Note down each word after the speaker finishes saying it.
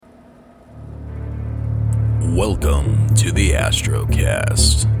Welcome to the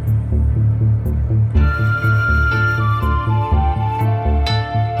Astrocast.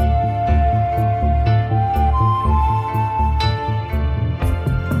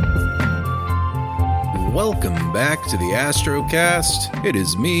 Welcome back to the Astrocast. It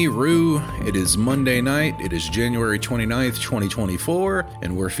is me, Rue. It is Monday night. It is January 29th, 2024,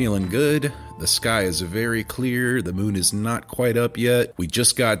 and we're feeling good. The sky is very clear. The moon is not quite up yet. We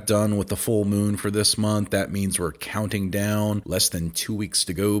just got done with the full moon for this month. That means we're counting down less than 2 weeks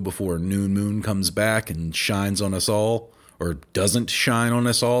to go before new moon comes back and shines on us all. Or doesn't shine on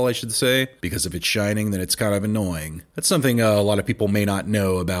us all, I should say, because if it's shining, then it's kind of annoying. That's something a lot of people may not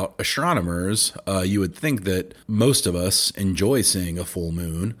know about astronomers. You would think that most of us enjoy seeing a full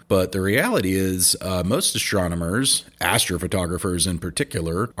moon, but the reality is most astronomers, astrophotographers in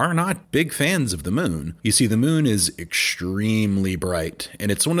particular, are not big fans of the moon. You see, the moon is extremely bright, and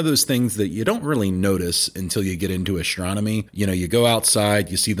it's one of those things that you don't really notice until you get into astronomy. You know, you go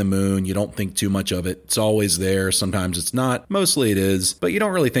outside, you see the moon, you don't think too much of it. It's always there. Sometimes it's not. Mostly it is, but you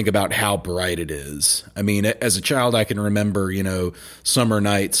don't really think about how bright it is. I mean, as a child, I can remember, summer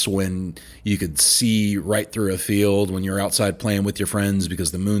nights when you could see right through a field when you're outside playing with your friends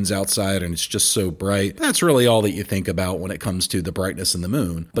because the moon's outside and it's just so bright. That's really all that you think about when it comes to the brightness in the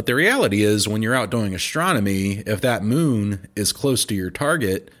moon. But the reality is when you're out doing astronomy, if that moon is close to your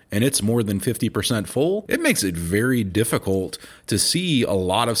target, and it's more than 50% full, it makes it very difficult to see a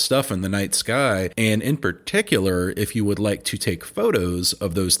lot of stuff in the night sky. And in particular, if you would like to take photos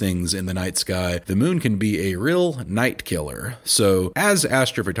of those things in the night sky, the moon can be a real night killer. So as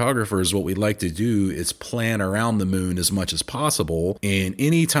astrophotographers, what we'd like to do is plan around the moon as much as possible. And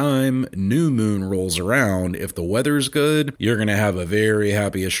anytime new moon rolls around, if the weather's good, you're going to have a very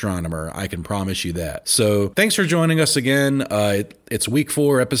happy astronomer. I can promise you that. So thanks for joining us again. It's week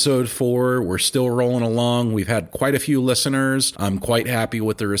 4, episode 4. We're still rolling along. We've had quite a few listeners. I'm quite happy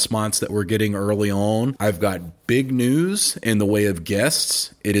with the response that we're getting early on. I've got big news in the way of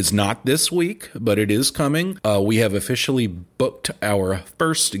guests. It is not this week, but it is coming. We have officially booked our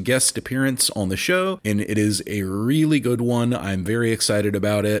first guest appearance on the show, and it is a really good one. I'm very excited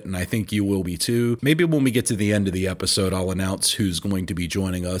about it, and I think you will be too. Maybe when we get to the end of the episode, I'll announce who's going to be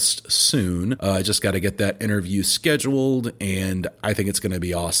joining us soon. I just got to get that interview scheduled, and I think it's going to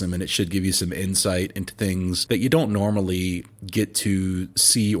be awesome, and it should give you some insight into things that you don't normally get to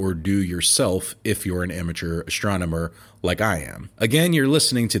see or do yourself if you're an amateur astronomer like I am. Again, you're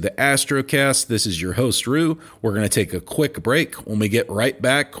listening to the Astrocast. This is your host, Rue. We're going to take a quick break. When we get right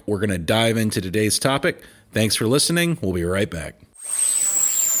back, we're going to dive into today's topic. Thanks for listening. We'll be right back.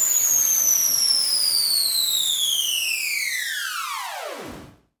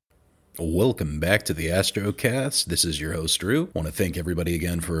 Welcome back to the Astrocast. This is your host, Drew. I want to thank everybody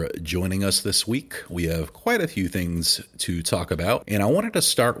again for joining us this week. We have quite a few things to talk about, and I wanted to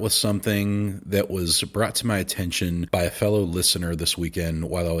start with something that was brought to my attention by a fellow listener this weekend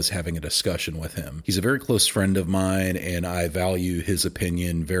while I was having a discussion with him. He's a very close friend of mine, and I value his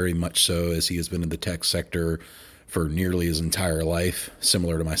opinion very much so, as he has been in the tech sector for nearly his entire life,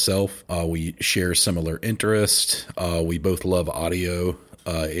 similar to myself. We share similar interests. We both love audio.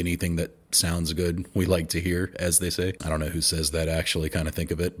 Anything that sounds good, we like to hear, as they say. I don't know who says that, actually, kind of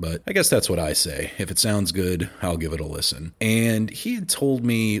think of it, but I guess that's what I say. If it sounds good, I'll give it a listen. And he had told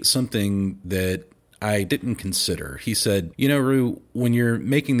me something that I didn't consider. He said, Rue, when you're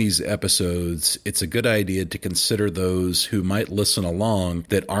making these episodes, it's a good idea to consider those who might listen along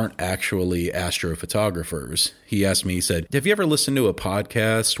that aren't actually astrophotographers. He asked me, he said, have you ever listened to a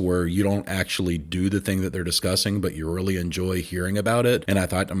podcast where you don't actually do the thing that they're discussing, but you really enjoy hearing about it? And I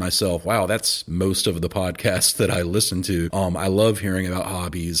thought to myself, wow, that's most of the podcasts that I listen to. I love hearing about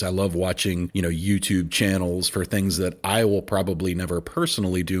hobbies. I love watching, YouTube channels for things that I will probably never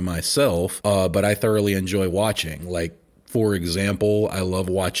personally do myself, but I thoroughly enjoy watching. Like, for example, I love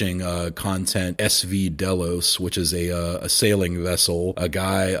watching content SV Delos, which is a sailing vessel. A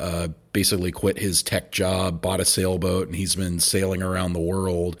guy basically quit his tech job, bought a sailboat, and he's been sailing around the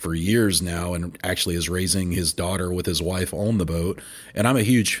world for years now, and actually is raising his daughter with his wife on the boat. And I'm a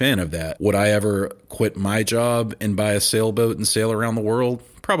huge fan of that. Would I ever quit my job and buy a sailboat and sail around the world?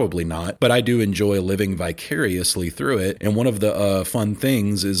 Probably not, but I do enjoy living vicariously through it. And one of the fun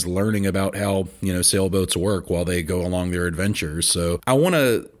things is learning about how, sailboats work while they go along their adventures. So I want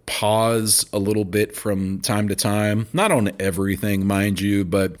to pause a little bit from time to time, not on everything, mind you,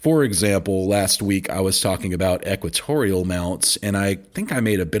 but for example, last week I was talking about equatorial mounts, and I think I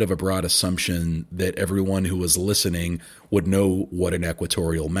made a bit of a broad assumption that everyone who was listening would know what an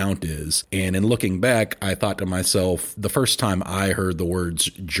equatorial mount is. And in looking back, I thought to myself, the first time I heard the words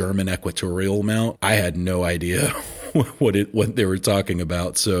German equatorial mount, I had no idea what they were talking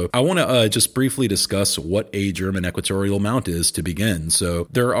about. So I want to just briefly discuss what a German equatorial mount is to begin. So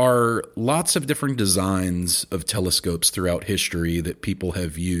there are lots of different designs of telescopes throughout history that people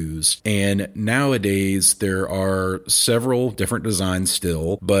have used. And nowadays there are several different designs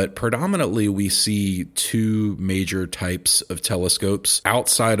still, but predominantly we see two major types of telescopes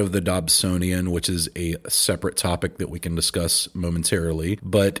outside of the Dobsonian, which is a separate topic that we can discuss momentarily.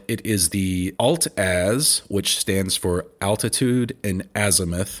 But it is the Alt-Az, which stands for altitude and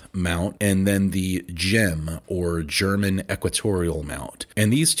azimuth mount, and then the GEM, or German equatorial mount.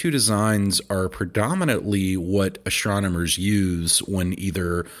 And these two designs are predominantly what astronomers use when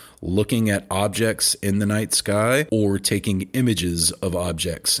either looking at objects in the night sky or taking images of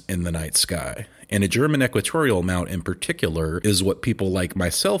objects in the night sky. And a German equatorial mount in particular is what people like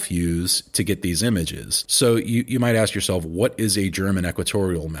myself use to get these images. So you might ask yourself, what is a German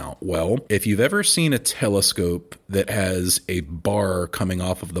equatorial mount? Well, if you've ever seen a telescope that has a bar coming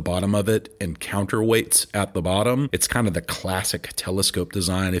off of the bottom of it and counterweights at the bottom, it's kind of the classic telescope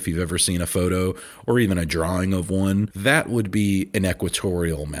design if you've ever seen a photo or even a drawing of one. That would be an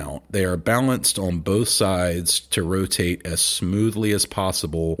equatorial mount. They are balanced on both sides to rotate as smoothly as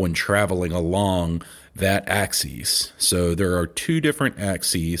possible when traveling along that axis. So there are two different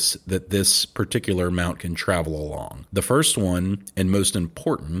axes that this particular mount can travel along. The first one, and most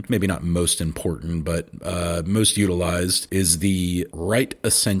important, maybe not most important, but most utilized, is the right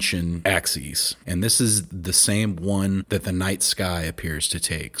ascension axis. And this is the same one that the night sky appears to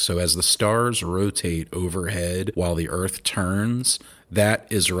take. So as the stars rotate overhead while the Earth turns, that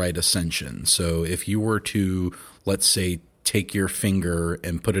is right ascension. So if you were to, let's say, take your finger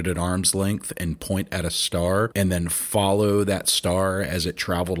and put it at arm's length and point at a star and then follow that star as it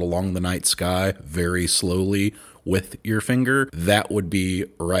traveled along the night sky very slowly with your finger, that would be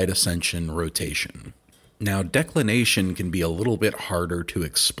right ascension rotation. Now, declination can be a little bit harder to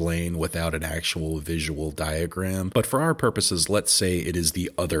explain without an actual visual diagram, but for our purposes, let's say it is the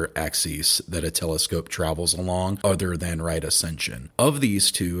other axis that a telescope travels along other than right ascension. Of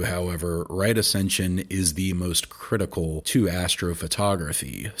these two, however, right ascension is the most critical to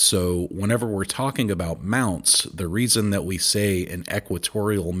astrophotography. So whenever we're talking about mounts, the reason that we say an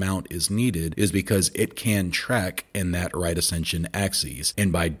equatorial mount is needed is because it can track in that right ascension axis.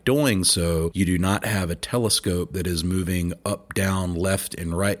 And by doing so, you do not have a telescope that is moving up, down, left,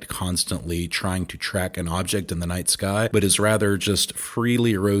 and right constantly trying to track an object in the night sky, but is rather just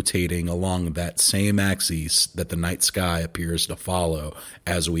freely rotating along that same axis that the night sky appears to follow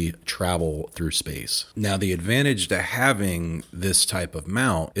as we travel through space. Now, the advantage to having this type of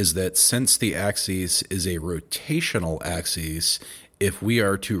mount is that since the axis is a rotational axis, if we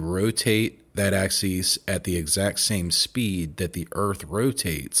are to rotate that axis at the exact same speed that the Earth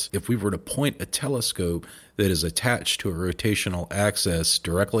rotates, if we were to point a telescope that is attached to a rotational axis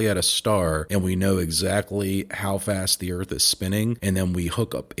directly at a star, and we know exactly how fast the Earth is spinning, and then we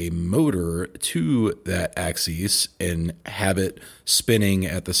hook up a motor to that axis and have it spinning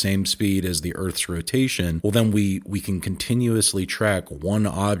at the same speed as the Earth's rotation, well, then we can continuously track one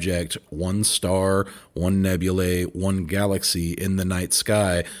object, one star, one nebulae, one galaxy in the night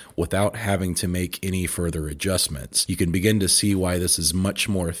sky without having to make any further adjustments. You can begin to see why this is much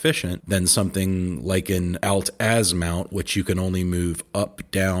more efficient than something like an Alt-Az mount, which you can only move up,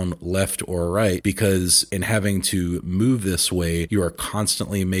 down, left, or right, because in having to move this way, you are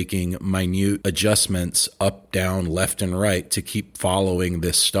constantly making minute adjustments up, down, left, and right to keep following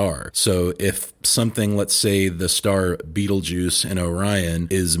this star. So if something, let's say the star Betelgeuse in Orion,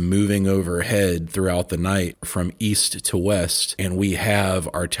 is moving overhead throughout the night from east to west, and we have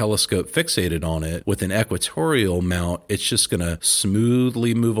our telescope fixated on it, with an equatorial mount, it's just going to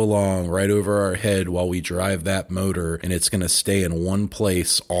smoothly move along right over our head while we drive that motor, and it's going to stay in one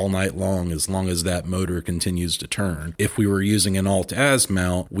place all night long as that motor continues to turn. If we were using an Alt-Az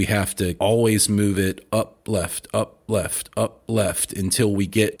mount, we have to always move it up, left, up, left, until we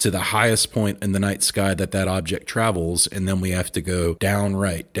get to the highest point in the night sky that object travels. And then we have to go down,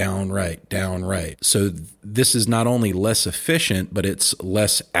 right, down, right, down, right. So this is not only less efficient, but it's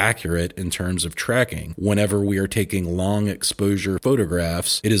less accurate in terms of tracking. Whenever we are taking long exposure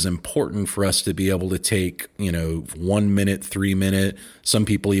photographs, it is important for us to be able to take, 1 minute, 3 minute, some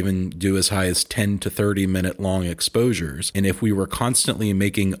people even do as high as 10 to 30 minute long exposures. And if we were constantly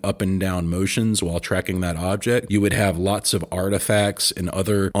making up and down motions while tracking that object, you would have lots of artifacts and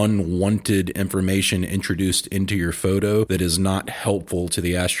other unwanted information introduced into your photo that is not helpful to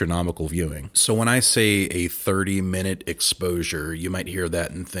the astronomical viewing. So when I say a 30-minute exposure, you might hear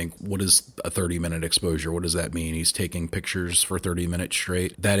that and think, what is a 30-minute exposure? What does that mean? He's taking pictures for 30 minutes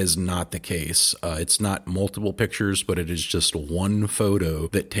straight? That is not the case. It's not multiple pictures, but it is just one photo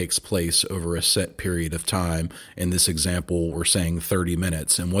that takes place over a set period of time. In this example, we're saying 30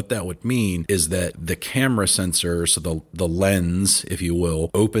 minutes. And what that would mean is that the camera sensor, so the lens, if you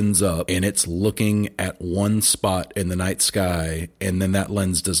will, opens up and it's looking at one spot in the night sky, and then that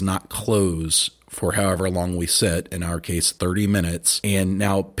lens does not close for however long we set, in our case, 30 minutes. And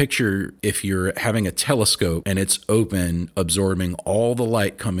now picture if you're having a telescope and it's open, absorbing all the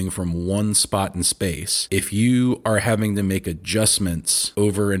light coming from one spot in space. If you are having to make adjustments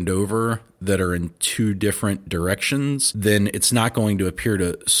over and over that are in two different directions, then it's not going to appear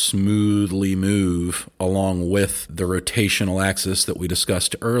to smoothly move along with the rotational axis that we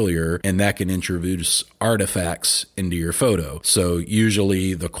discussed earlier, and that can introduce artifacts into your photo. So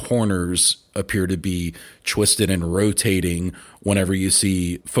usually the corners appear to be twisted and rotating whenever you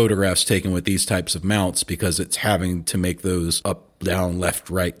see photographs taken with these types of mounts, because it's having to make those up, down, left,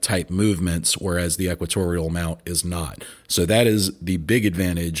 right type movements, whereas the equatorial mount is not. So that is the big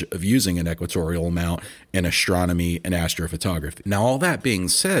advantage of using an equatorial mount in astronomy and astrophotography. Now, all that being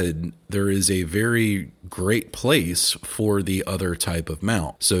said, there is a very great place for the other type of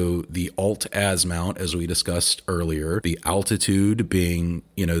mount. So the alt-az mount, as we discussed earlier, the altitude being,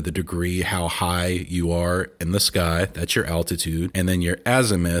 the degree how high you are in the sky, that's your altitude, and then your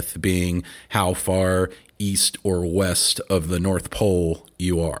azimuth being how far east or west of the North Pole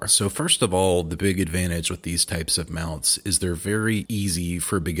you are. So first of all, the big advantage with these types of mounts is they're very easy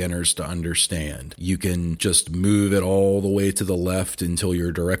for beginners to understand. You can just move it all the way to the left until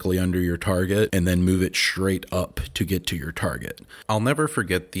you're directly under your target, and then move it straight up to get to your target. I'll never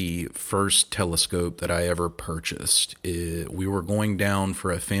forget the first telescope that I ever purchased. We were going down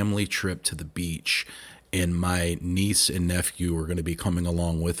for a family trip to the beach, and my niece and nephew were going to be coming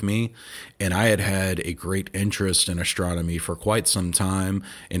along with me. And I had a great interest in astronomy for quite some time,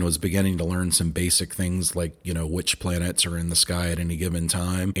 and was beginning to learn some basic things like, which planets are in the sky at any given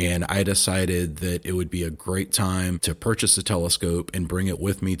time. And I decided that it would be a great time to purchase a telescope and bring it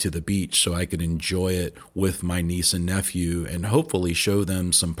with me to the beach so I could enjoy it with my niece and nephew and hopefully show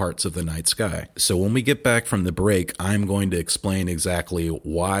them some parts of the night sky. So when we get back from the break, I'm going to explain exactly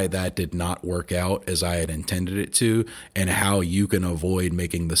why that did not work out as I had intended it to, and how you can avoid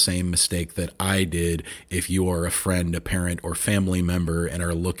making the same mistake that I did if you are a friend, a parent, or family member and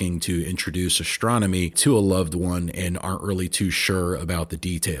are looking to introduce astronomy to a loved one and aren't really too sure about the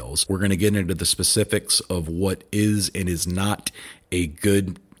details. We're going to get into the specifics of what is and is not a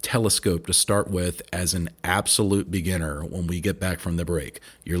good telescope to start with as an absolute beginner when we get back from the break.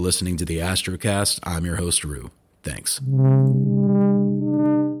 You're listening to the Astrocast. I'm your host, Rue. Thanks.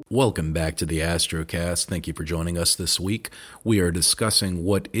 Welcome back to the Astrocast. Thank you for joining us this week. We are discussing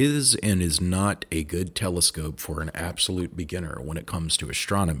what is and is not a good telescope for an absolute beginner when it comes to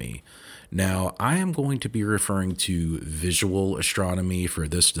astronomy. Now, I am going to be referring to visual astronomy for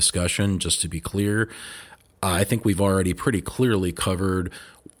this discussion, just to be clear. I think we've already pretty clearly covered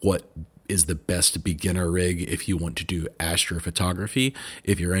what is the best beginner rig if you want to do astrophotography.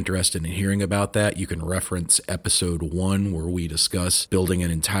 If you're interested in hearing about that, you can reference episode 1 where we discuss building an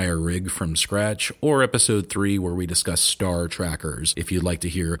entire rig from scratch, or episode 3 where we discuss star trackers. If you'd like to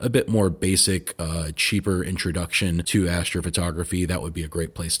hear a bit more basic, cheaper introduction to astrophotography, that would be a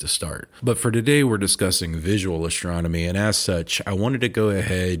great place to start. But for today, we're discussing visual astronomy, and as such, I wanted to go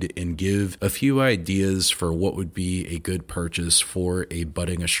ahead and give a few ideas for what would be a good purchase for a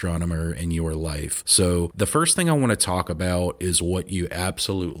budding astronomer in your life. So the first thing I want to talk about is what you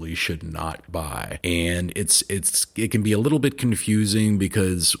absolutely should not buy. And it can be a little bit confusing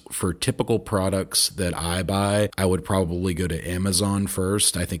because for typical products that I buy, I would probably go to Amazon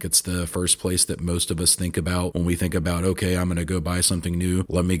first. I think it's the first place that most of us think about when we think about, okay, I'm going to go buy something new.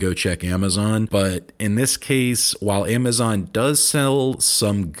 Let me go check Amazon. But in this case, while Amazon does sell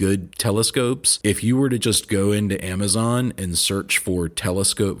some good telescopes, if you were to just go into Amazon and search for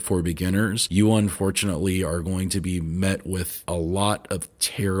telescope for beginners, beginners, you unfortunately are going to be met with a lot of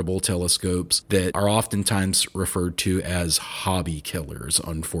terrible telescopes that are oftentimes referred to as hobby killers,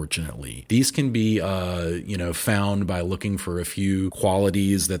 unfortunately. These can be, found by looking for a few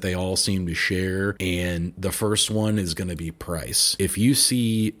qualities that they all seem to share, and the first one is going to be price. If you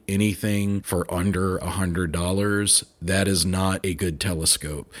see anything for under $100, that is not a good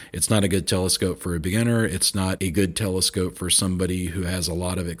telescope. It's not a good telescope for a beginner. It's not a good telescope for somebody who has a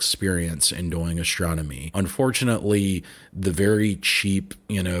lot of experience in doing astronomy. Unfortunately, the very cheap,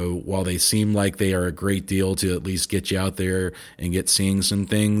 while they seem like they are a great deal to at least get you out there and get seeing some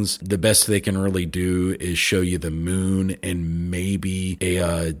things, the best they can really do is show you the moon and maybe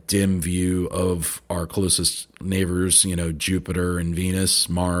a dim view of our closest neighbors, Jupiter and Venus,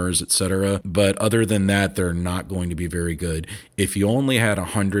 Mars, etc. But other than that, they're not going to be very good. If you only had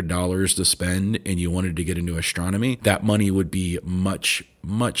 $100 to spend and you wanted to get into astronomy, that money would be much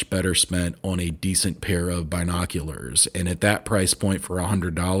better spent on a decent pair of binoculars. And at that price point for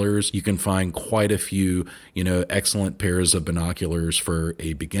 $100, you can find quite a few, excellent pairs of binoculars for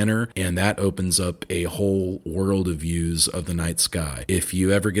a beginner. And that opens up a whole world of views of the night sky. If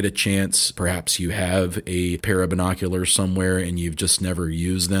you ever get a chance, perhaps you have a pair of binoculars somewhere and you've just never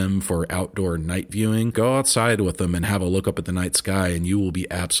used them for outdoor night viewing, go outside with them and have a look up at the night sky, and you will be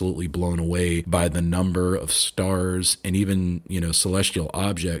absolutely blown away by the number of stars and even, celestial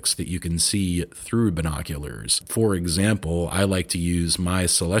objects that you can see through binoculars. For example, I like to use my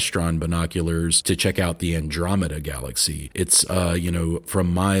Celestron binoculars to check out the Andromeda galaxy. It's,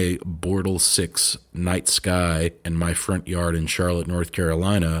 from my Bortle 6 night sky and my front yard in Charlotte, North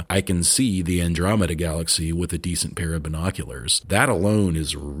Carolina, I can see the Andromeda galaxy with a decent pair of binoculars. That alone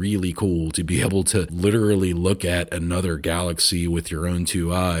is really cool, to be able to literally look at another galaxy with your own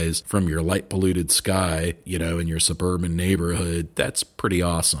two eyes from your light polluted sky, in your suburban neighborhood. That's pretty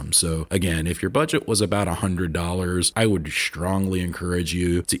awesome. So again, if your budget was about $100, I would strongly encourage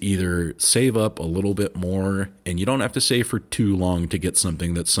you to either save up a little bit more, and you don't have to save for too long to get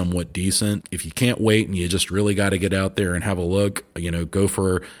something that's somewhat decent. If you can't wait and you just really got to get out there and have a look, go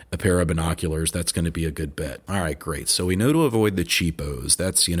for a pair of binoculars. That's going to be a good bet. All right, great. So we know to avoid the cheapos.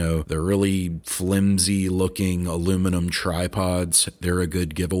 That's, the really flimsy looking aluminum tripods. They're a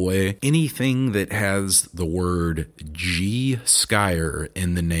good giveaway. Anything that has the word G Skyer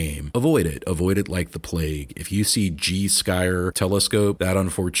in the name, avoid it. Avoid it like the plague. If you see G Skyer telescope, that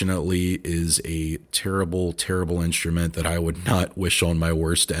unfortunately is a terrible, terrible instrument that I would not wish on my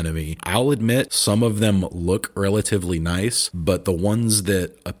worst enemy. I'll admit some of them look relatively nice, but the ones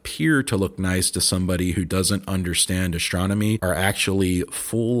that appear to look nice to somebody who doesn't understand astronomy are actually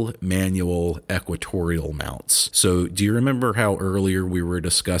full manual equatorial mounts. So do you remember how earlier we were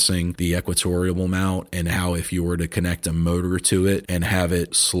discussing the equatorial mount and how if you were to connect a motor to it and have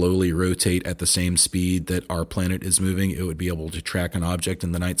it slowly rotate at the same speed that our planet is moving, it would be able to track an object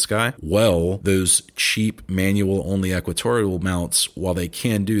in the night sky? Well, those cheap manual only equatorial mounts, while they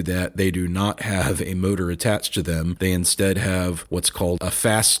can do that, they do not have a motor attached to them. They instead have what's called a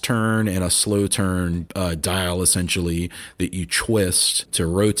fast turn and a slow turn dial, essentially, that you twist to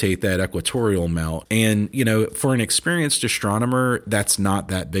rotate that equatorial mount. And, for an experienced astronomer, that's not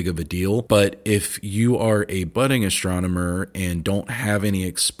that big of a deal. But if you are a budding astronomer and don't have any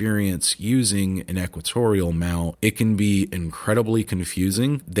experience using an equatorial mount, it can be incredibly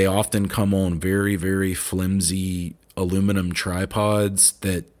confusing. They often come on very, very flimsy aluminum tripods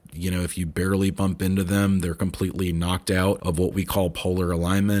that, if you barely bump into them, they're completely knocked out of what we call polar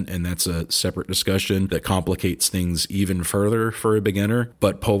alignment. And that's a separate discussion that complicates things even further for a beginner.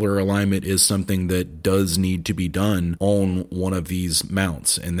 But polar alignment is something that does need to be done on one of these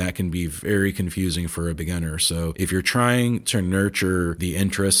mounts. And that can be very confusing for a beginner. So if you're trying to nurture the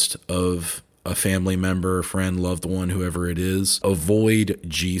interest of a family member, friend, loved one, whoever it is, avoid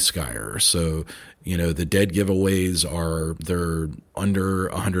G Skyer. So, the dead giveaways they're under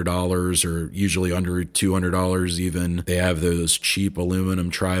 $100 or usually under $200 even. They have those cheap aluminum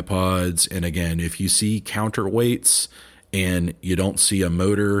tripods. And again, if you see counterweights and you don't see a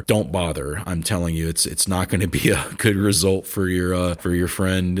motor, don't bother. I'm telling you, it's not going to be a good result for your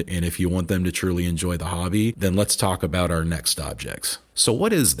friend. And if you want them to truly enjoy the hobby, then let's talk about our next objects. So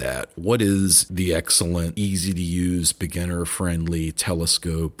what is that? What is the excellent, easy to use, beginner friendly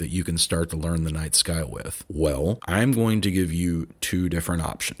telescope that you can start to learn the night sky with? Well, I'm going to give you two different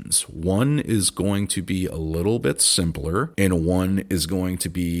options. One is going to be a little bit simpler and one is going to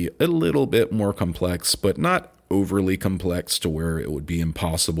be a little bit more complex, but not overly complex to where it would be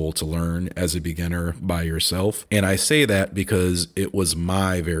impossible to learn as a beginner by yourself. And I say that because it was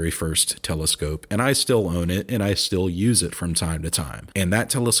my very first telescope, and I still own it, and I still use it from time to time. And that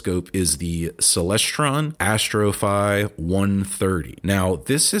telescope is the Celestron Astrophi 130. Now,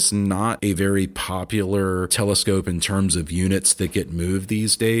 this is not a very popular telescope in terms of units that get moved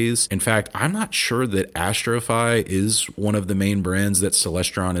these days. In fact, I'm not sure that Astrophi is one of the main brands that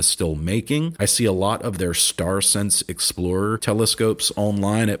Celestron is still making. I see a lot of their StarSense Explorer telescopes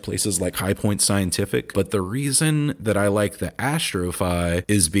online at places like High Point Scientific, but the reason that I like the Astrophi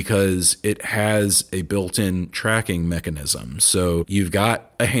is because it has a built-in tracking mechanism. So you've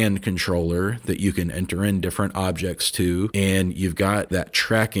got a hand controller that you can enter in different objects to, and you've got that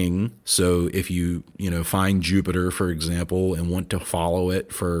tracking. So if you find Jupiter, for example, and want to follow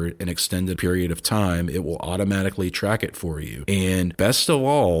it for an extended period of time, it will automatically track it for you. And best of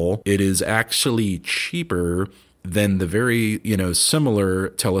all, it is actually cheaper than the very, similar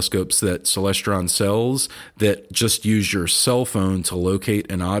telescopes that Celestron sells that just use your cell phone to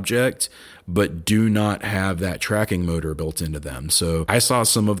locate an object, but do not have that tracking motor built into them. So I saw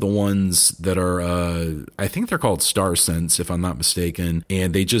some of the ones that are, I think they're called StarSense, if I'm not mistaken,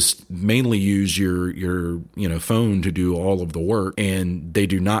 and they just mainly use your phone to do all of the work, and they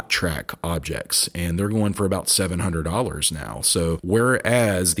do not track objects, and they're going for about $700 now. So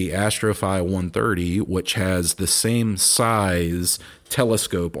whereas the Astrophi 130, which has the same size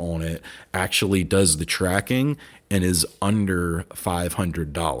telescope on it, actually does the tracking and is under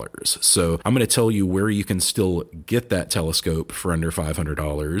 $500. So I'm going to tell you where you can still get that telescope for under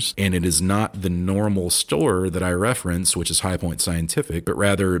 $500. And it is not the normal store that I reference, which is High Point Scientific, but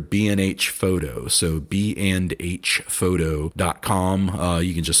rather B&H Photo. So bandhphoto.com.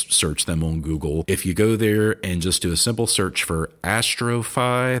 You can just search them on Google. If you go there and just do a simple search for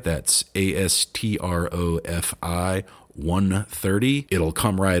Astrophi, that's ASTROFI 130, it'll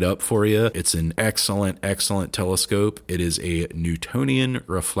come right up for you. It's an excellent telescope. It is a Newtonian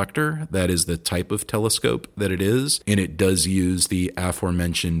reflector. That is the type of telescope that it is, and it does use the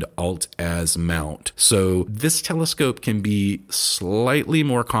aforementioned alt-az mount. So this telescope can be slightly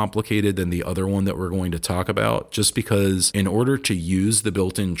more complicated than the other one that we're going to talk about, just because in order to use the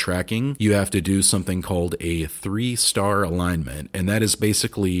built-in tracking, you have to do something called a 3-star alignment, and that is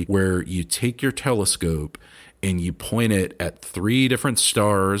basically where you take your telescope and you point it at 3 different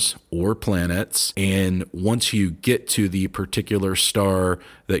stars or planets. And once you get to the particular star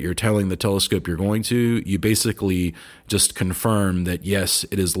that you're telling the telescope you're going to, you basically just confirm that, yes,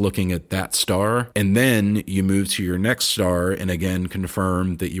 it is looking at that star. And then you move to your next star and again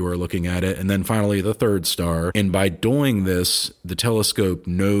confirm that you are looking at it. And then finally the 3rd star. And by doing this, the telescope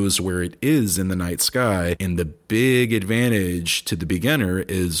knows where it is in the night sky. And the big advantage to the beginner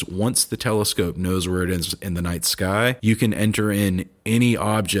is once the telescope knows where it is in the night sky, you can enter in any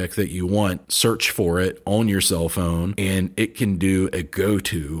object that you want, search for it on your cell phone, and it can do a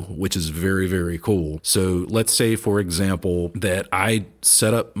go-to, which is very, very cool. So let's say, for example, that I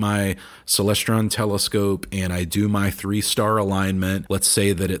set up my Celestron telescope and I do my 3-star alignment. Let's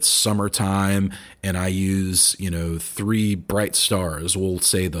say that it's summertime and I use, 3 bright stars. We'll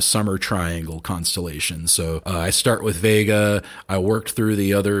say the Summer Triangle constellation. So I start with Vega, I worked through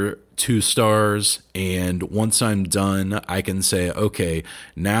the other 2 stars, and once I'm done, I can say, okay,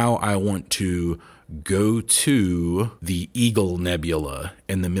 now I want to go to the Eagle Nebula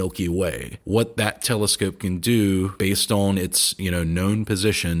in the Milky Way. What that telescope can do based on its, known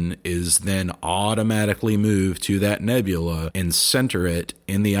position is then automatically move to that nebula and center it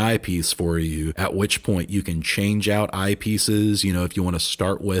in the eyepiece for you, at which point you can change out eyepieces. If you want to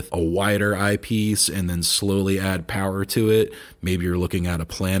start with a wider eyepiece and then slowly add power to it, maybe you're looking at a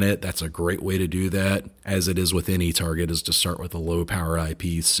planet, that's a great way to do that, as it is with any target, is to start with a low power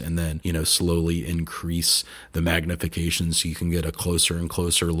eyepiece and then, slowly increase the magnification so you can get a closer and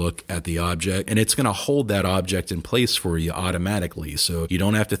closer look at the object. And it's going to hold that object in place for you automatically. So you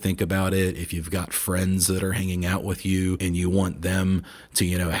don't have to think about it. If you've got friends that are hanging out with you and you want them to,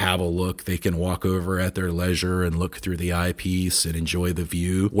 have a look, they can walk over at their leisure and look through the eyepiece and enjoy the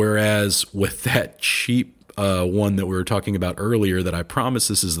view. Whereas with that cheap one that we were talking about earlier, that I promise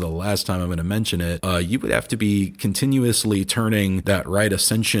this is the last time I'm going to mention it, you would have to be continuously turning that right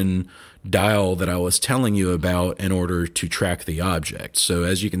ascension dial that I was telling you about in order to track the object. So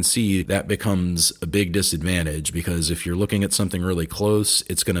as you can see, that becomes a big disadvantage, because if you're looking at something really close,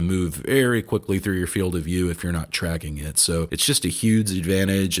 it's going to move very quickly through your field of view if you're not tracking it. So it's just a huge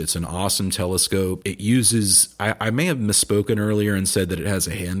advantage. It's an awesome telescope. It uses, I may have misspoken earlier and said that it has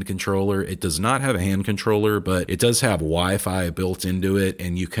a hand controller. It does not have a hand controller, but it does have Wi-Fi built into it,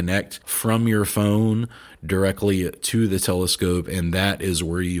 and you connect from your phone directly to the telescope, and that is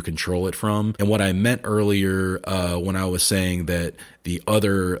where you control it from. And what I meant earlier when I was saying that the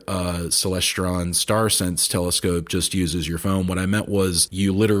other Celestron StarSense telescope just uses your phone, what I meant was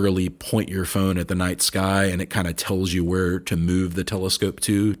you literally point your phone at the night sky and it kind of tells you where to move the telescope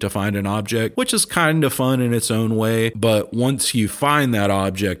to find an object, which is kind of fun in its own way. But once you find that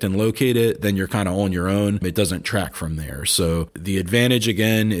object and locate it, then you're kind of on your own. It doesn't track from there. So the advantage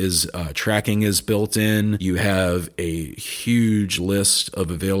again is tracking is built in. You have a huge list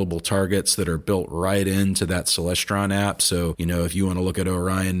of available targets that are built right into that Celestron app. So, if you want to look at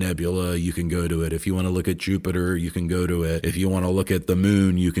Orion Nebula, you can go to it. If you want to look at Jupiter, you can go to it. If you want to look at the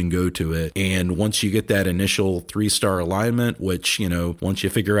moon, you can go to it. And once you get that initial 3-star alignment, which, once you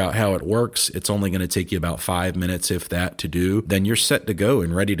figure out how it works, it's only going to take you about 5 minutes, if that, to do, then you're set to go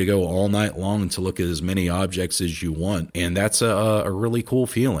and ready to go all night long to look at as many objects as you want. And that's a really cool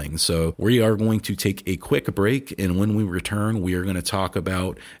feeling. So we are going to take a quick break. And when we return, we are going to talk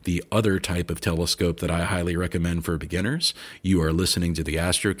about the other type of telescope that I highly recommend for beginners. You are listening to the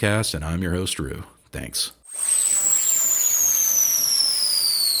Astrocast, and I'm your host, Rue. Thanks.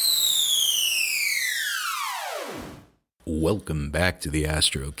 Welcome back to the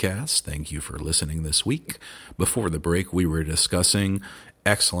Astrocast. Thank you for listening this week. Before the break, we were discussing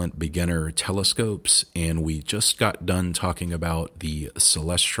excellent beginner telescopes, and we just got done talking about the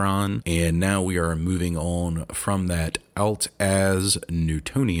Celestron, and now we are moving on from that Alt-Az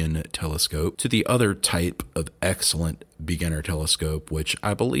Newtonian telescope to the other type of excellent beginner telescope, which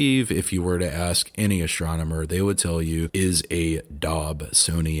I believe if you were to ask any astronomer, they would tell you is a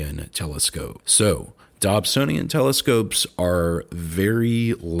Dobsonian telescope. So Dobsonian telescopes are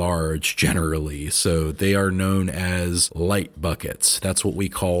very large generally, so they are known as light buckets. That's what we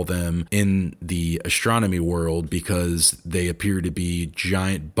call them in the astronomy world because they appear to be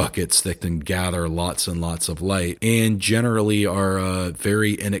giant buckets that can gather lots and lots of light and generally are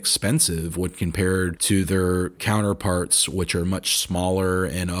very inexpensive when compared to their counterparts, which are much smaller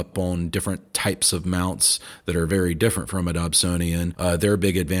and up on different types of mounts that are very different from a Dobsonian. Their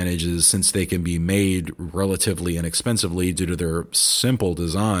big advantage is since they can be made relatively inexpensively due to their simple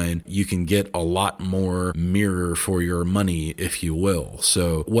design, you can get a lot more mirror for your money, if you will.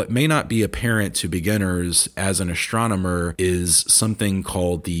 So what may not be apparent to beginners as an astronomer is something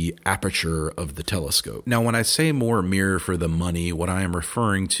called the aperture of the telescope. Now, when I say more mirror for the money, what I am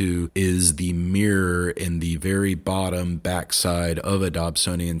referring to is the mirror in the very bottom backside of a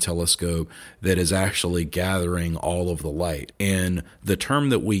Dobsonian telescope that is actually gathering all of the light. And the term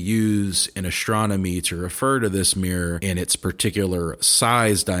that we use in astronomy to refer to this mirror in its particular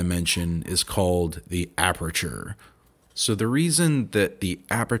size dimension is called the aperture. So the reason that the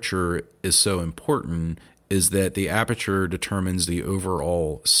aperture is so important is that the aperture determines the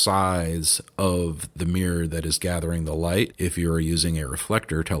overall size of the mirror that is gathering the light if you are using a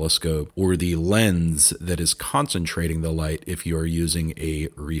reflector telescope, or the lens that is concentrating the light if you are using a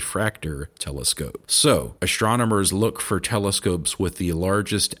refractor telescope. So astronomers look for telescopes with the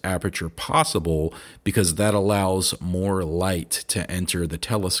largest aperture possible because that allows more light to enter the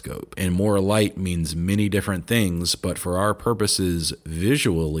telescope. And more light means many different things, but for our purposes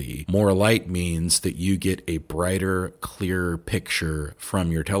visually, more light means that you get a brighter, clearer picture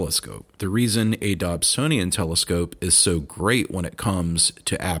from your telescope. The reason a Dobsonian telescope is so great when it comes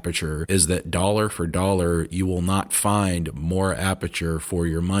to aperture is that dollar for dollar, you will not find more aperture for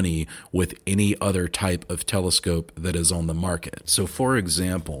your money with any other type of telescope that is on the market. So for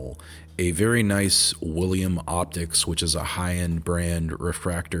example, a very nice William Optics, which is a high-end brand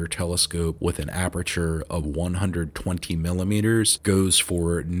refractor telescope with an aperture of 120 millimeters, goes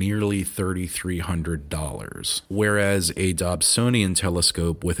for nearly $3,300, whereas a Dobsonian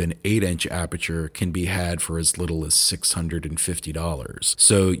telescope with an 8-inch aperture can be had for as little as $650.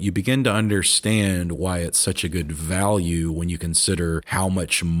 So you begin to understand why it's such a good value when you consider how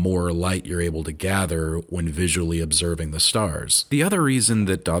much more light you're able to gather when visually observing the stars. The other reason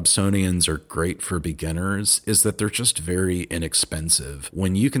that Dobsonians are great for beginners is that they're just very inexpensive.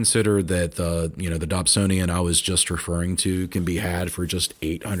 When you consider that the Dobsonian I was just referring to can be had for just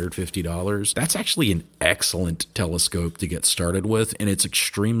 $850, that's actually an excellent telescope to get started with, and it's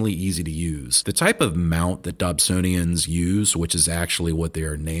extremely easy to use. The type of mount that Dobsonians use, which is actually what they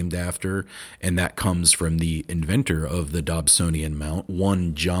are named after, and that comes from the inventor of the Dobsonian mount,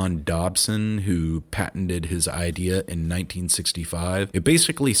 one John Dobson, who patented his idea in 1965. It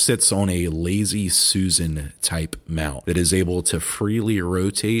basically sits on a Lazy Susan type mount that is able to freely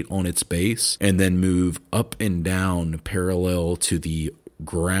rotate on its base and then move up and down parallel to the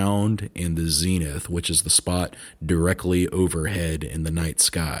ground and the zenith, which is the spot directly overhead in the night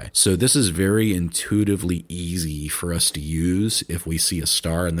sky. So this is very intuitively easy for us to use. If we see a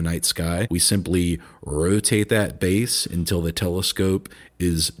star in the night sky, we simply rotate that base until the telescope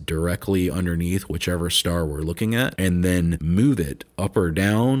is directly underneath whichever star we're looking at, and then move it up or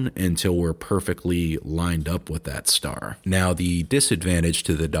down until we're perfectly lined up with that star. Now, the disadvantage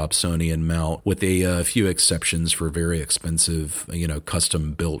to the Dobsonian mount, with a few exceptions for very expensive,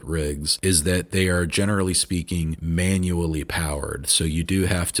 custom built rigs, is that they are generally speaking manually powered. So you do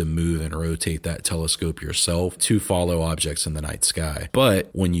have to move and rotate that telescope yourself to follow objects in the night sky. But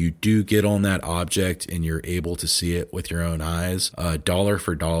when you do get on that object and you're able to see it with your own eyes, dollar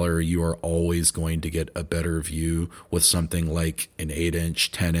for dollar, you are always going to get a better view with something like an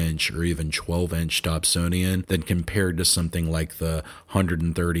 8-inch, 10-inch, or even 12-inch Dobsonian than compared to something like the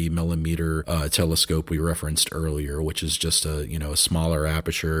 130 millimeter telescope we referenced earlier, which is just a smaller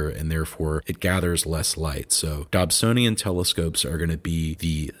aperture, and therefore it gathers less light. So Dobsonian telescopes are going to be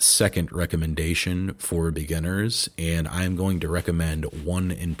the second recommendation for beginners, and I'm going to recommend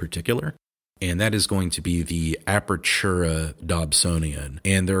one in particular. And that is going to be the Apertura Dobsonian.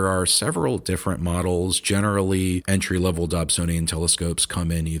 And there are several different models. Generally, entry-level Dobsonian telescopes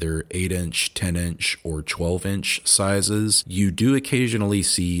come in either 8-inch, 10-inch, or 12-inch sizes. You do occasionally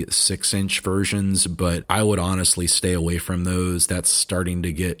see 6-inch versions, but I would honestly stay away from those. That's starting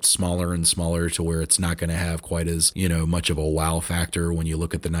to get smaller and smaller to where it's not going to have quite as, much of a wow factor when you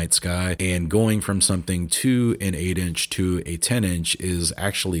look at the night sky. And going from something to an 8-inch to a 10-inch is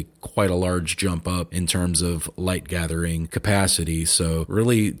actually quite a large jump up in terms of light gathering capacity. So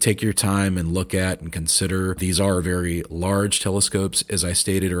really take your time and look at and consider. These are very large telescopes. As I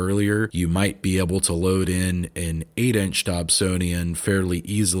stated earlier, you might be able to load in an 8-inch Dobsonian fairly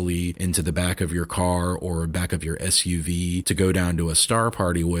easily into the back of your car or back of your SUV to go down to a star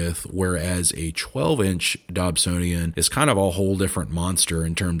party with, whereas a 12-inch Dobsonian is kind of a whole different monster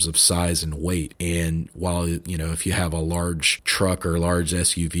in terms of size and weight. And while, if you have a large truck or large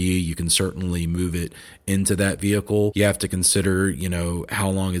SUV, you can certainly move it into that vehicle. You have to consider, how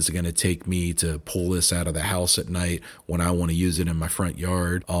long is it going to take me to pull this out of the house at night when I want to use it in my front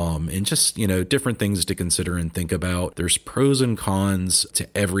yard? And just, different things to consider and think about. There's pros and cons to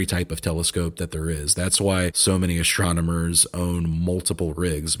every type of telescope that there is. That's why so many astronomers own multiple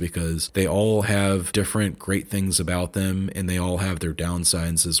rigs, because they all have different great things about them and they all have their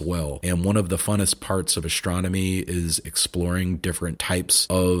downsides as well. And one of the funnest parts of astronomy is exploring different types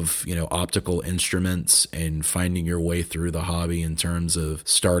of, optical instruments and finding your way through the hobby in terms of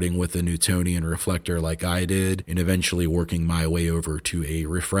starting with a Newtonian reflector like I did and eventually working my way over to a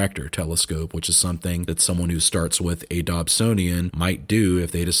refractor telescope, which is something that someone who starts with a Dobsonian might do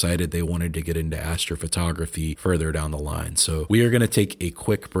if they decided they wanted to get into astrophotography further down the line. So we are going to take a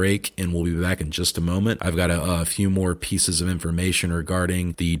quick break and we'll be back in just a moment. I've got a few more pieces of information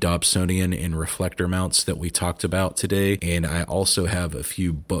regarding the Dobsonian and reflector mounts that we talked about today, and I also have a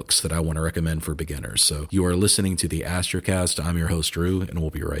few books that I want to recommend for beginners. So you are listening to the Astrocast. I'm your host, Rue, and we'll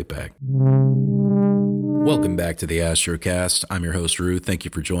be right back. Welcome back to the Astrocast. I'm your host, Rue. Thank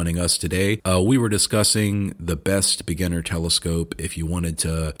you for joining us today. We were discussing the best beginner telescope if you wanted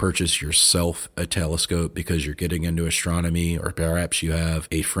to purchase yourself a telescope because you're getting into astronomy, or perhaps you have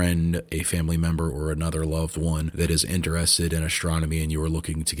a friend, a family member, or another loved one that is interested in astronomy and you are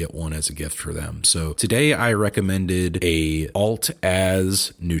looking to get one as a gift for them. So today I recommended a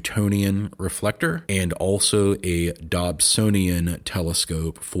Alt-Az Newtonian reflector and also a Dobsonian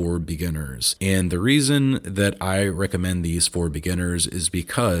telescope for beginners. And the reason that I recommend these for beginners is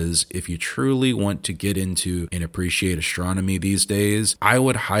because if you truly want to get into and appreciate astronomy these days, I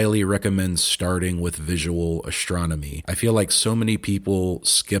would highly recommend starting with visual astronomy. I feel like so many people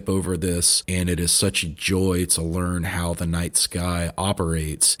skip over this, and it is such a joy to learn how the night sky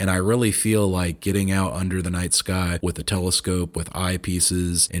operates. And I really feel like getting out under the night sky with a telescope, with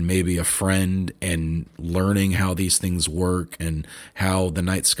eyepieces, and maybe a friend, and learning how these things work and how the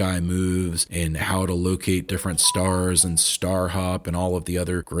night sky moves and how to locate different stars and star hop and all of the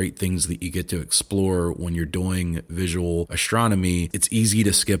other great things that you get to explore when you're doing visual astronomy. It's easy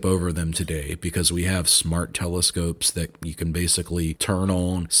to skip over them today because we have smart telescopes that you can basically turn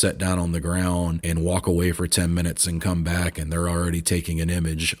on, set down on the ground, and walk away for 10 minutes and come back, and they're already taking an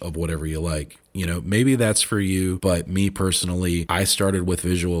image of whatever you like. Maybe that's for you, but me personally, I started with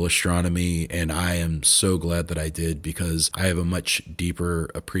visual astronomy and I am so glad that I did, because I have a much deeper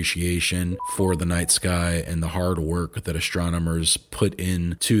appreciation for the night sky sky and the hard work that astronomers put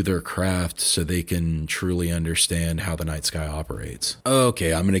into their craft so they can truly understand how the night sky operates.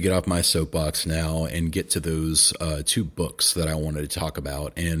 Okay, I'm going to get off my soapbox now and get to those two books that I wanted to talk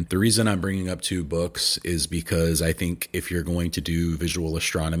about. And the reason I'm bringing up two books is because I think if you're going to do visual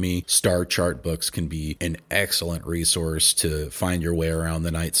astronomy, star chart books can be an excellent resource to find your way around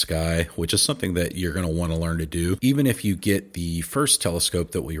the night sky, which is something that you're going to want to learn to do. Even if you get the first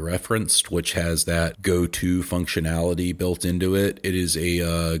telescope that we referenced, which has that go-to functionality built into it, it is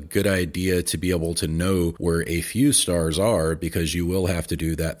a good idea to be able to know where a few stars are, because you will have to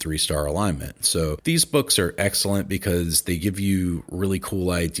do that 3-star alignment. So these books are excellent because they give you really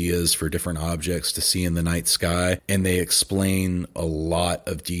cool ideas for different objects to see in the night sky, and they explain a lot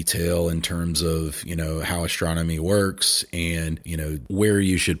of detail in terms of, how astronomy works and, where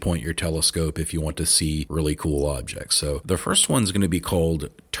you should point your telescope if you want to see really cool objects. So the first one's going to be called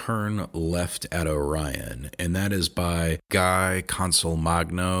Turn Left at Orion, and that is by Guy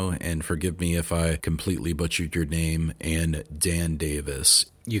Consolmagno, and forgive me if I completely butchered your name, and Dan Davis.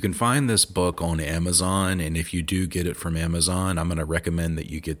 You can find this book on Amazon, and if you do get it from Amazon, I'm going to recommend that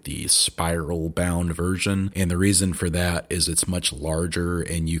you get the spiral-bound version, and the reason for that is it's much larger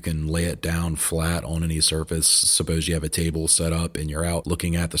and you can lay it down flat on any surface. Suppose you have a table set up and you're out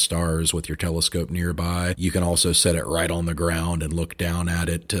looking at the stars with your telescope nearby. You can also set it right on the ground and look down at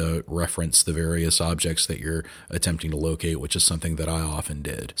it to reference the various objects that you're attempting to locate, which is something that I often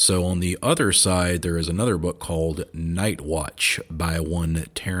did. So on the other side, there is another book called Night Watch by one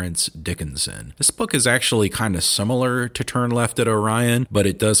Terrence Dickinson. This book is actually kind of similar to Turn Left at Orion, but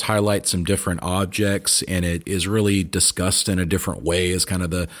it does highlight some different objects, and it is really discussed in a different way is kind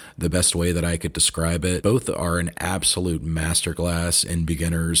of the best way that I could describe it. Both are an absolute masterclass in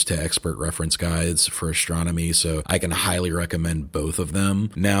beginners to expert reference guides for astronomy, so I can highly recommend both of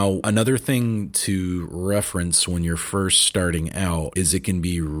them. Now, another thing to reference when you're first starting out is it can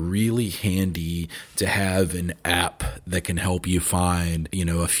be really handy to have an app that can help you find,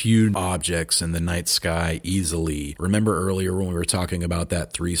 a few objects in the night sky easily. Remember earlier when we were talking about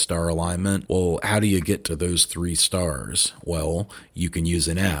that 3-star alignment? Well, how do you get to those 3 stars? Well, you can use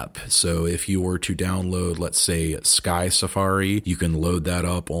an app. So if you were to download, let's say, Sky Safari, you can load that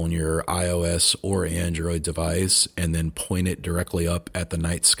up on your iOS or Android device and then point it directly up at the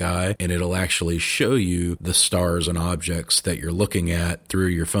night sky, and it'll actually show you the stars and objects that you're looking at through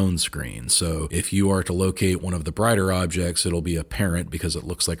your phone screen. So if you are to locate one of the brighter objects, it'll be apparent because it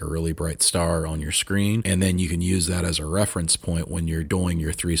looks like a really bright star on your screen, and then you can use that as a reference point when you're doing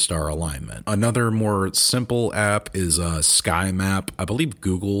your 3-star alignment. Another more simple app is Sky Map. I believe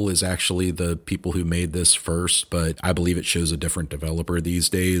Google is actually the people who made this first, but I believe it shows a different developer these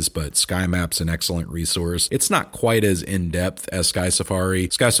days, but Sky Map's an excellent resource. It's not quite as in-depth as Sky Safari.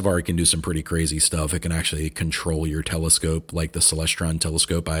 Sky Safari can do some pretty crazy stuff. It can actually control your telescope, like the Celestron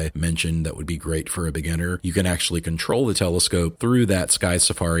telescope I mentioned that would be great for a beginner. You can actually control the telescope through that Sky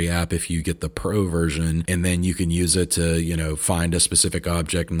Safari app if you get the pro version, and then you can use it to, find a specific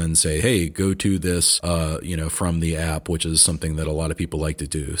object and then say, hey, go to this, from the app, which is something that a lot of people like to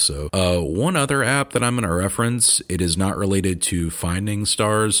do. So one other app that I'm going to reference, it is not related to finding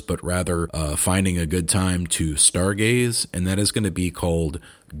stars, but rather finding a good time to stargaze, and that is going to be called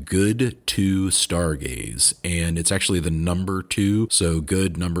Good to Stargaze, and it's actually the number 2, so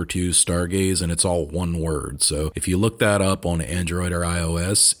good number 2 stargaze, and it's all one word. So if you look that up on Android or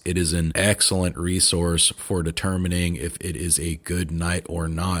iOS, it is an excellent resource for determining if it is a good night or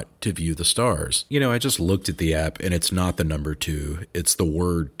not to view the stars. I just looked at the app and it's not the number 2, it's the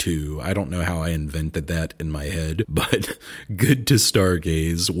word 2. I don't know how I invented that in my head, but good to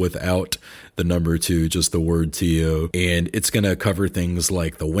stargaze without the number 2, just the word TO, and it's going to cover things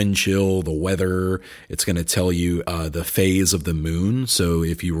like the wind chill, the weather. It's going to tell you the phase of the moon. So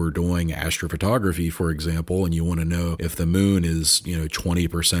if you were doing astrophotography, for example, and you want to know if the moon is,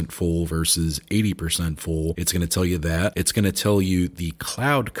 20% full versus 80% full, it's going to tell you that. It's going to tell you the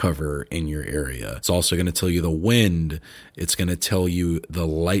cloud cover in your area. It's also going to tell you the wind. It's going to tell you the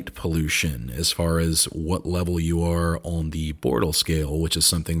light pollution as far as what level you are on the Bortle scale, which is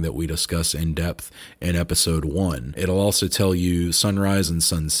something that we discuss in depth in episode 1. It'll also tell you sunrise and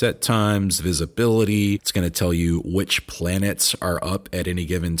sunset times, visibility. It's going to tell you which planets are up at any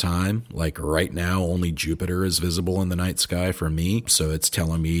given time. Like right now, only Jupiter is visible in the night sky for me. So it's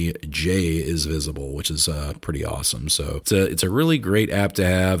telling me J is visible, which is pretty awesome. So it's a really great app to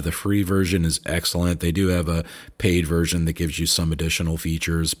have. The free version is excellent. They do have a paid version that gives you some additional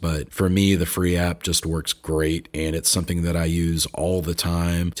features, but for me, the free app just works great, and it's something that I use all the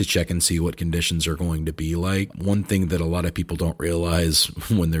time to check and see what conditions are going to be like. One thing that a lot of people don't realize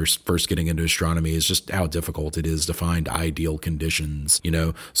when they're first getting into astronomy is just how difficult it is to find ideal conditions.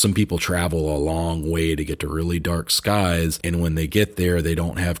 Some people travel a long way to get to really dark skies, and when they get there, they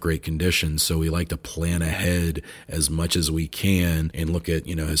don't have great conditions. So we like to plan ahead as much as we can and look at,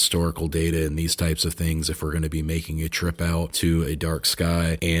 historical data and these types of things if we're going to be making a trip out to a dark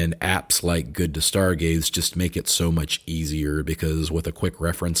sky. And apps like Good to Stargaze just make it so much easier, because with a quick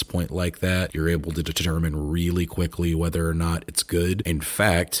reference point like that, you're able to determine really quickly whether or not it's good. In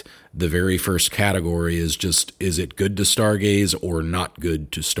fact, the very first category is just, is it good to stargaze or not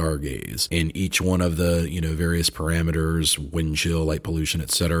good to stargaze? And each one of the, various parameters, wind chill, light pollution,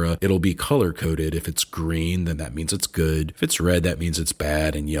 etc., it'll be color coded. If it's green, then that means it's good. If it's red, that means it's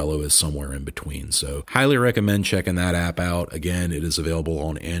bad, and yellow is somewhere in between. So highly recommend checking that app out. Again, it is available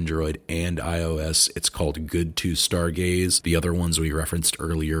on Android and iOS. It's called Good to Stargaze. The other ones we referenced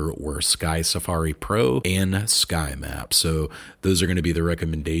earlier were Sky Safari Pro and Sky Map. So those are going to be the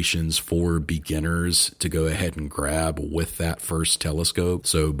recommendations for beginners to go ahead and grab with that first telescope.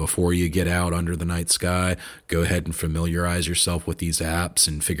 So before you get out under the night sky, go ahead and familiarize yourself with these apps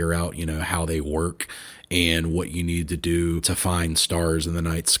and figure out, how they work and what you need to do to find stars in the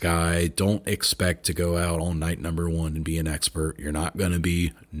night sky. Don't expect to go out on night number one and be an expert. You're not going to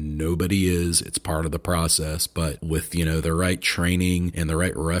be. Nobody is. It's part of the process. But with, the right training and the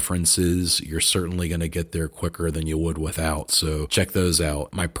right references, you're certainly going to get there quicker than you would without. So check those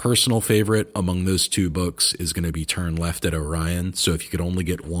out. My personal favorite among those two books is going to be Turn Left at Orion. So if you could only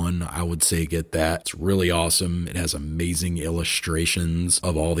get one, I would say get that. It's really awesome. It has amazing illustrations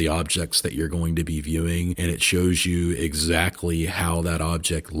of all the objects that you're going to be viewing, and it shows you exactly how that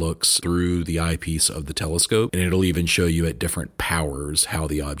object looks through the eyepiece of the telescope, and it'll even show you at different powers how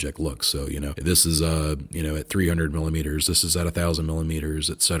the object looks. So, this is at 300 millimeters, this is at 1,000 millimeters,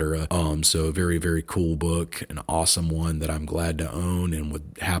 etc. So a very, very cool book, an awesome one that I'm glad to own and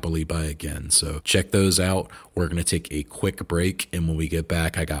would happily buy again. So check those out. We're going to take a quick break, and when we get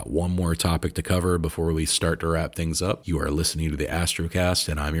back, I got one more topic to cover before we start to wrap things up. You are listening to the Astrocast,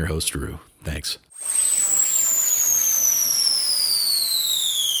 and I'm your host, Rue. Thanks.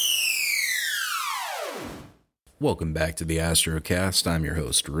 Welcome back to the Astrocast. I'm your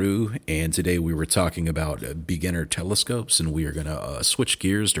host, Rue, and today we were talking about beginner telescopes, and we are going to switch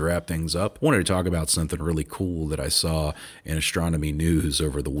gears to wrap things up. I wanted to talk about something really cool that I saw in astronomy news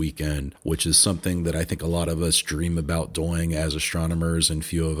over the weekend, which is something that I think a lot of us dream about doing as astronomers, and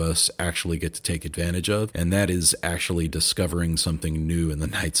few of us actually get to take advantage of, and that is actually discovering something new in the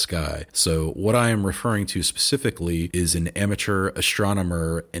night sky. So what I am referring to specifically is an amateur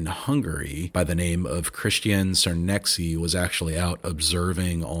astronomer in Hungary by the name of Christian Czarnecki was actually out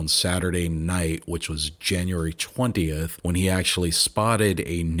observing on Saturday night, which was January 20th, when he actually spotted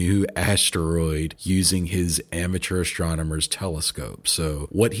a new asteroid using his amateur astronomer's telescope. So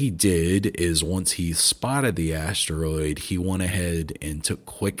what he did is, once he spotted the asteroid, he went ahead and took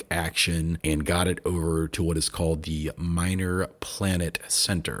quick action and got it over to what is called the Minor Planet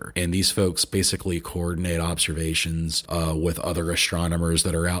Center. And these folks basically coordinate observations with other astronomers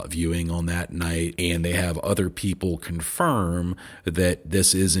that are out viewing on that night, and they have other people confirm that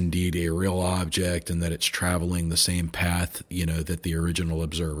this is indeed a real object and that it's traveling the same path, that the original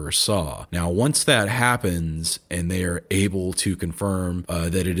observer saw. Now, once that happens and they are able to confirm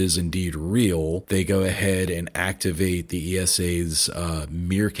that it is indeed real, they go ahead and activate the ESA's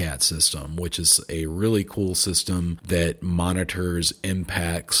Meerkat system, which is a really cool system that monitors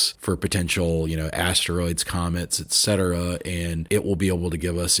impacts for potential, asteroids, comets, etc. And it will be able to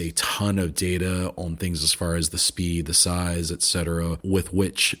give us a ton of data on things as far as the speed, the size, etc., with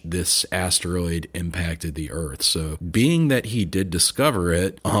which this asteroid impacted the Earth. So being that he did discover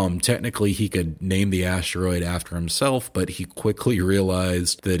it, technically he could name the asteroid after himself, but he quickly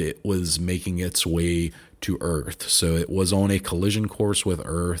realized that it was making its way to Earth. So it was on a collision course with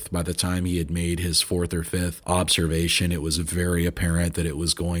Earth. By the time he had made his fourth or fifth observation, it was very apparent that it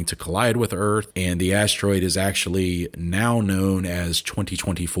was going to collide with Earth. And the asteroid is actually now known as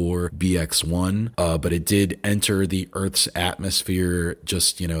 2024 BX1, but it did enter the Earth's atmosphere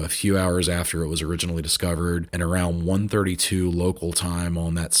just, a few hours after it was originally discovered. And around 1:32 local time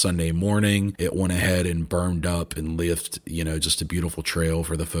on that Sunday morning, it went ahead and burned up and left, just a beautiful trail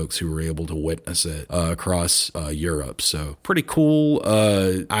for the folks who were able to witness it. Across across Europe. So pretty cool.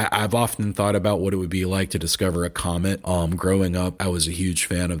 I've often thought about what it would be like to discover a comet. Growing up, I was a huge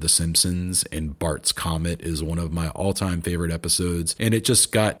fan of The Simpsons, and Bart's Comet is one of my all-time favorite episodes. And it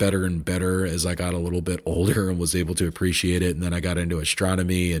just got better and better as I got a little bit older and was able to appreciate it. And then I got into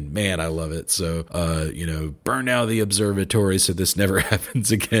astronomy, and man, I love it. So, burn out the observatory so this never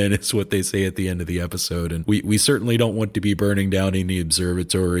happens again is what they say at the end of the episode. And we certainly don't want to be burning down any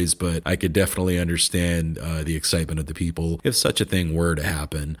observatories, but I could definitely understand the excitement of the people if such a thing were to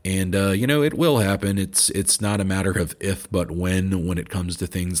happen. And, it will happen. It's not a matter of if, but when it comes to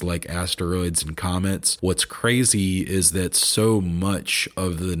things like asteroids and comets. What's crazy is that so much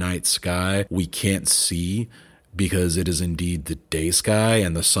of the night sky we can't see because it is indeed the day sky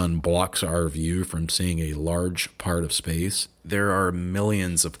and the sun blocks our view from seeing a large part of space. There are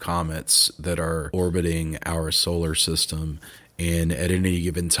millions of comets that are orbiting our solar system, and at any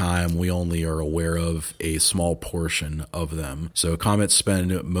given time, we only are aware of a small portion of them. So comets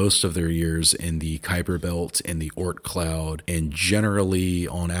spend most of their years in the Kuiper Belt and the Oort cloud, and generally,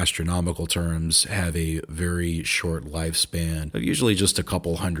 on astronomical terms, have a very short lifespan of usually just a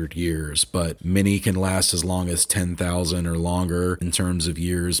couple hundred years. But many can last as long as 10,000 or longer in terms of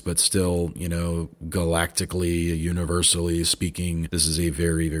years, but still, galactically, universally speaking, this is a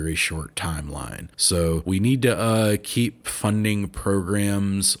very, very short timeline. So we need to keep funding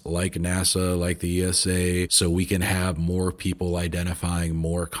programs like NASA, like the ESA, so we can have more people identifying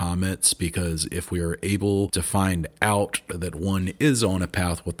more comets, because if we are able to find out that one is on a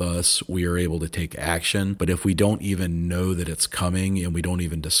path with us, we are able to take action. But if we don't even know that it's coming and we don't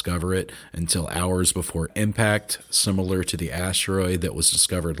even discover it until hours before impact, similar to the asteroid that was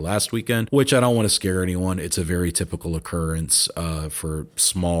discovered last weekend, which I don't want to scare anyone, it's a very typical occurrence for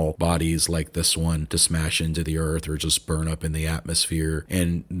small bodies like this one to smash into the Earth or just burn up in the atmosphere,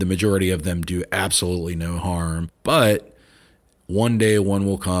 and the majority of them do absolutely no harm. But one day one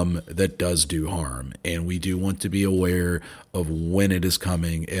will come that does do harm, and we do want to be aware of when it is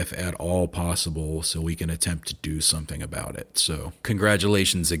coming, if at all possible, so we can attempt to do something about it. So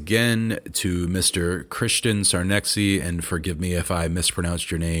congratulations again to Mr. Christian Sarnecki, and forgive me if I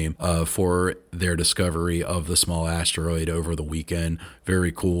mispronounced your name, for their discovery of the small asteroid over the weekend.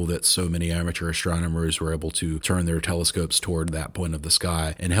 Very cool that so many amateur astronomers were able to turn their telescopes toward that point of the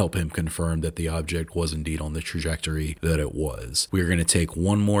sky and help him confirm that the object was indeed on the trajectory that it was. We're going to take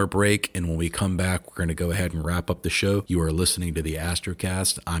one more break, and when we come back, we're going to go ahead and wrap up the show. You are listening to the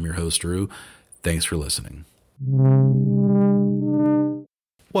Astrocast. I'm your host, Rue. Thanks for listening.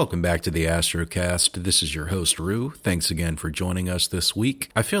 Welcome back to the Astrocast. This is your host, Rue. Thanks again for joining us this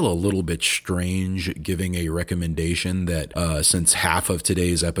week. I feel a little bit strange giving a recommendation that since half of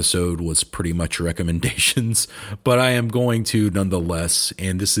today's episode was pretty much recommendations, but I am going to nonetheless.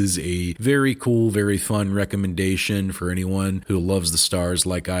 And this is a very cool, very fun recommendation for anyone who loves the stars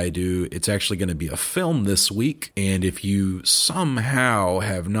like I do. It's actually going to be a film this week. And if you somehow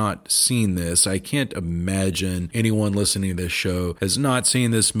have not seen this, I can't imagine anyone listening to this show has not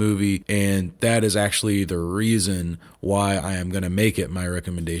seen this movie, and that is actually the reason why I am going to make it my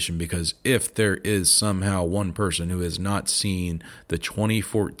recommendation, because if there is somehow one person who has not seen the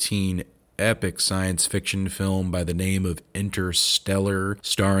 2014 epic science fiction film by the name of Interstellar,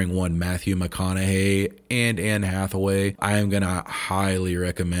 starring one Matthew McConaughey and Anne Hathaway, I am going to highly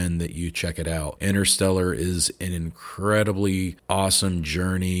recommend that you check it out. Interstellar is an incredibly awesome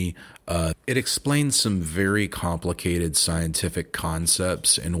journey. It explains some very complicated scientific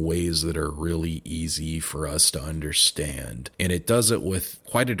concepts in ways that are really easy for us to understand. And it does it with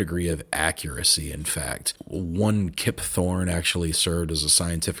quite a degree of accuracy, in fact. One Kip Thorne actually served as a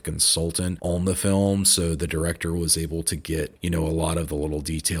scientific consultant on the film, so the director was able to get, a lot of the little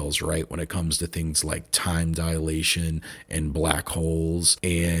details right when it comes to things like time dilation and black holes.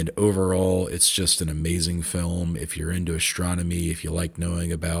 And overall, it's just an amazing film. If you're into astronomy, if you like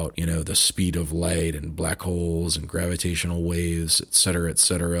knowing about, the speed of light and black holes and gravitational waves,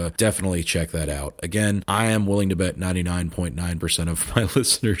 etc., definitely check that out. Again, I am willing to bet 99.9% of my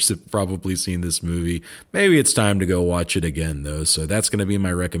listeners have probably seen this movie. Maybe it's time to go watch it again, though, so that's going to be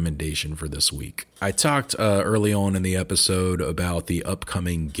my recommendation for this week. I talked early on in the episode about the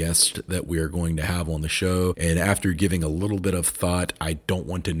upcoming guest that we are going to have on the show, and after giving a little bit of thought, I don't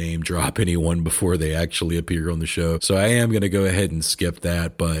want to name drop anyone before they actually appear on the show, so I am going to go ahead and skip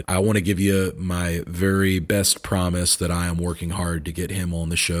that, but I want to give you my very best promise that I am working hard to get him on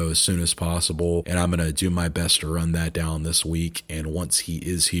the show as soon as possible, and I'm going to do my best to run that down this week. And once he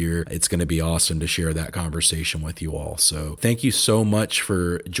is here, it's going to be awesome to share that conversation with you all. So thank you so much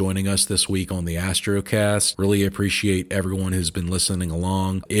for joining us this week on the Astrocast. Really appreciate everyone who's been listening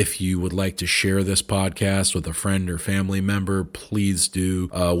along. If you would like to share this podcast with a friend or family member, please do.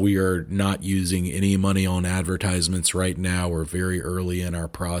 We are not using any money on advertisements right now. We're very early in our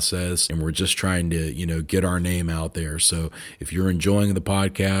process, and we're just trying to, get our name out there. So if you're enjoying the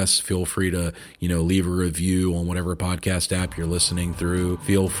podcast, feel free to, leave a review on whatever podcast app you're listening through.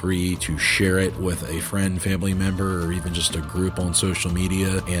 Feel free to share it with a friend, family member, or even just a group on social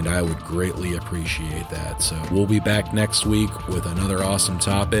media, and I would greatly appreciate that. So we'll be back next week with another awesome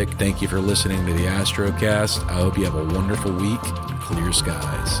topic. Thank you for listening to the Astrocast. I hope you have a wonderful week and clear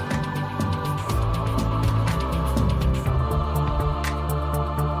skies.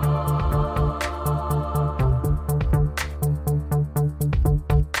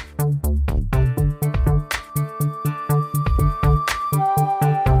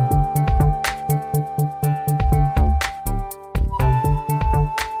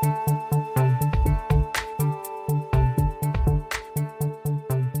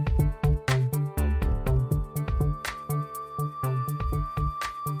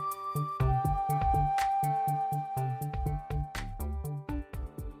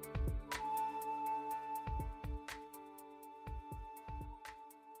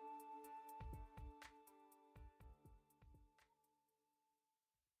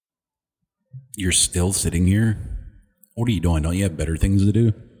 You're still sitting here? What are you doing? Don't you have better things to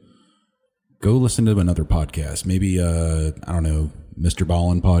do? Go listen to another podcast. Maybe, I don't know, Mr.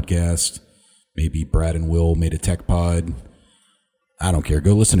 Ballin podcast. Maybe Brad and Will made a tech pod. I don't care.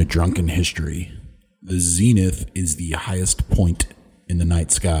 Go listen to Drunken History. The zenith is the highest point in the night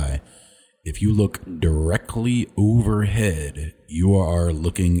sky. If you look directly overhead, you are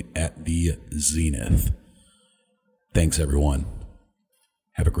looking at the zenith. Thanks, everyone.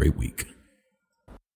 Have a great week.